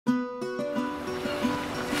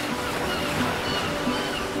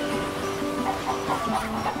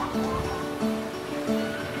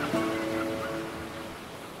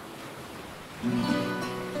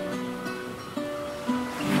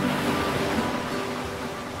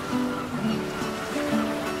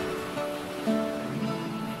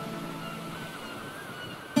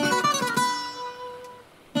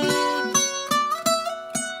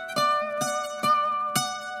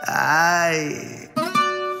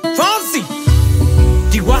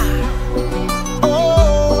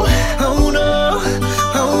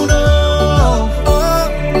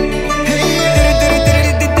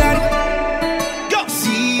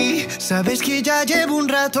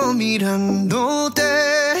mirándote.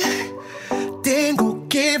 Tengo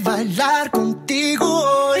que bailar contigo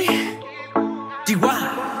hoy.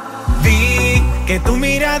 Chihuahua. Vi que tu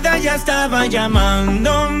mirada ya estaba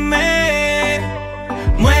llamándome.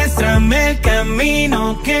 Muéstrame el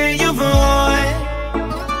camino que yo voy.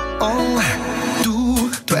 Oh,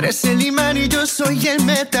 tú eres el imán y yo soy el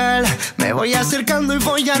metal. Me voy acercando y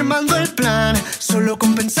voy armando el plan. Solo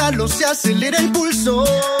con pensarlo se acelera el pulso.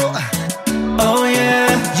 Oh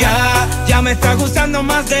yeah, ya me está gustando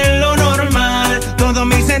más de lo normal. Todos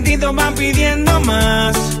mis sentidos van pidiendo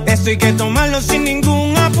más. Esto hay que tomarlo sin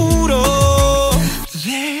ningún apuro.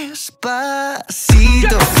 Despacito,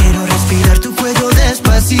 quiero respirar tu cuello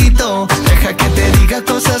despacito. Deja que te diga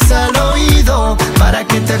cosas al oído, para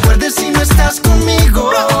que te acuerdes si no estás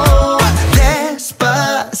conmigo.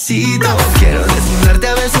 Despacito, quiero desnudarte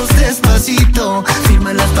a besos despacito.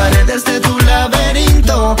 Firma las paredes de tu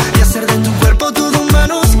laberinto y hacer de tu cuerpo todo un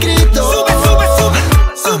manuscrito. Sube, sube, sube,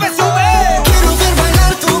 sube, sube. Quiero ver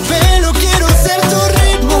bailar tu pelo, quiero ser tu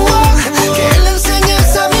ritmo. Que le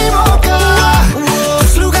enseñes a mi boca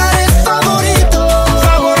tus lugares favoritos.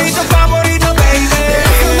 Favorito, favorito, baby.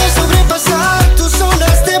 Déjame sobrepasar tus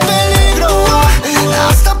zonas de peligro,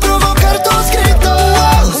 hasta provocar tus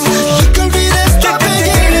gritos y que olvides tu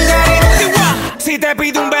apellido. Si te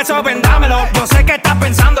pido un beso, vendámelo. Yo sé que estás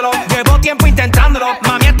pensándolo. Llevo tiempo intentándolo.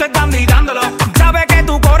 Mami, estoy dando y dándolo. Sabe que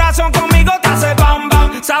tu corazón conmigo te hace bam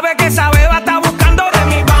bam. Sabe que esa beba está buscando de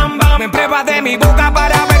mi bam bam. Me pruebas de mi boca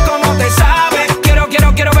para ver cómo te sabe.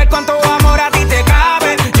 Quiero ver cuánto amor a ti te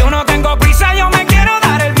cabe. Yo no tengo prisa, yo me quiero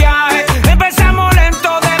dar el viaje. Empezamos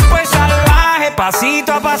lento, después salvaje.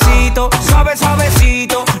 Pasito a pasito, suave,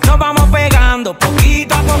 suavecito. Nos vamos pegando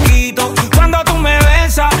poquito a poquito. Cuando tú me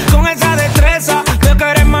besas con esa destreza, veo que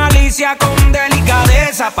eres malicia con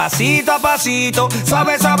delicadeza. Pasito a pasito,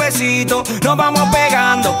 suave, suavecito. Nos vamos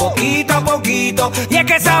pegando poquito a poquito. Y es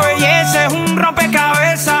que esa belleza es un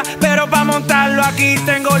rompecabezas, pero para montarlo aquí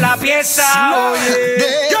tengo la pieza.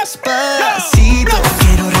 Despacito,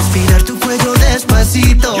 quiero respirar tu cuello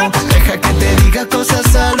despacito. Deja que te diga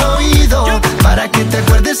cosas al oído, para que te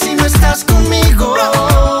acuerdes si no estás conmigo.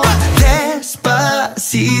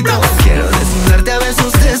 Despacito, quiero desnudarte a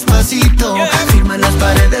besos despacito. Firma las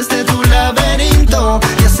paredes de tu laberinto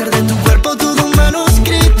y hacer de tu cuerpo todo un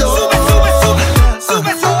manuscrito. Sube, sube, sube,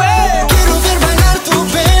 sube, sube. Quiero ver bailar tu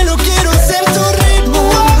pelo, quiero ser tu ritmo.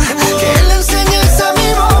 Que le enseñes a mi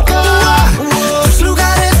boca tus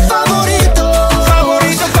lugares favoritos.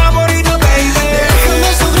 Favorito, favorito, baby.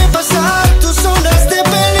 Déjame sobrepasar tus zonas de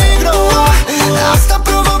peligro, hasta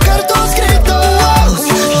provocar tus gritos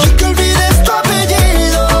y que olvides tu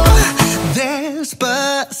apellido.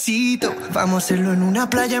 Despacito, vamos a hacerlo en una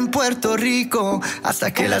playa en Puerto Rico,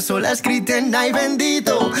 hasta que las olas griten ay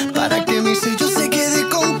bendito, para que mi sello se quede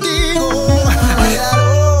contigo.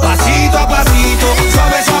 Pasito a pasito,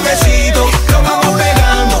 suave, suavecito. Lo vamos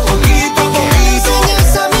pegando poquito a poquito.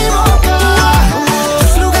 Enseñas a mi boca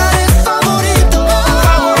tus lugares favoritos.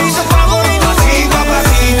 Favorito, favorito. Pasito a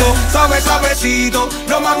pasito, suave, suavecito.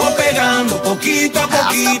 Lo vamos pegando poquito a Hasta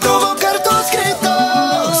poquito. provocar tus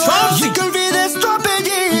gritos y que olvides tu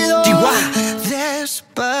apellido.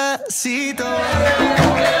 Despacito.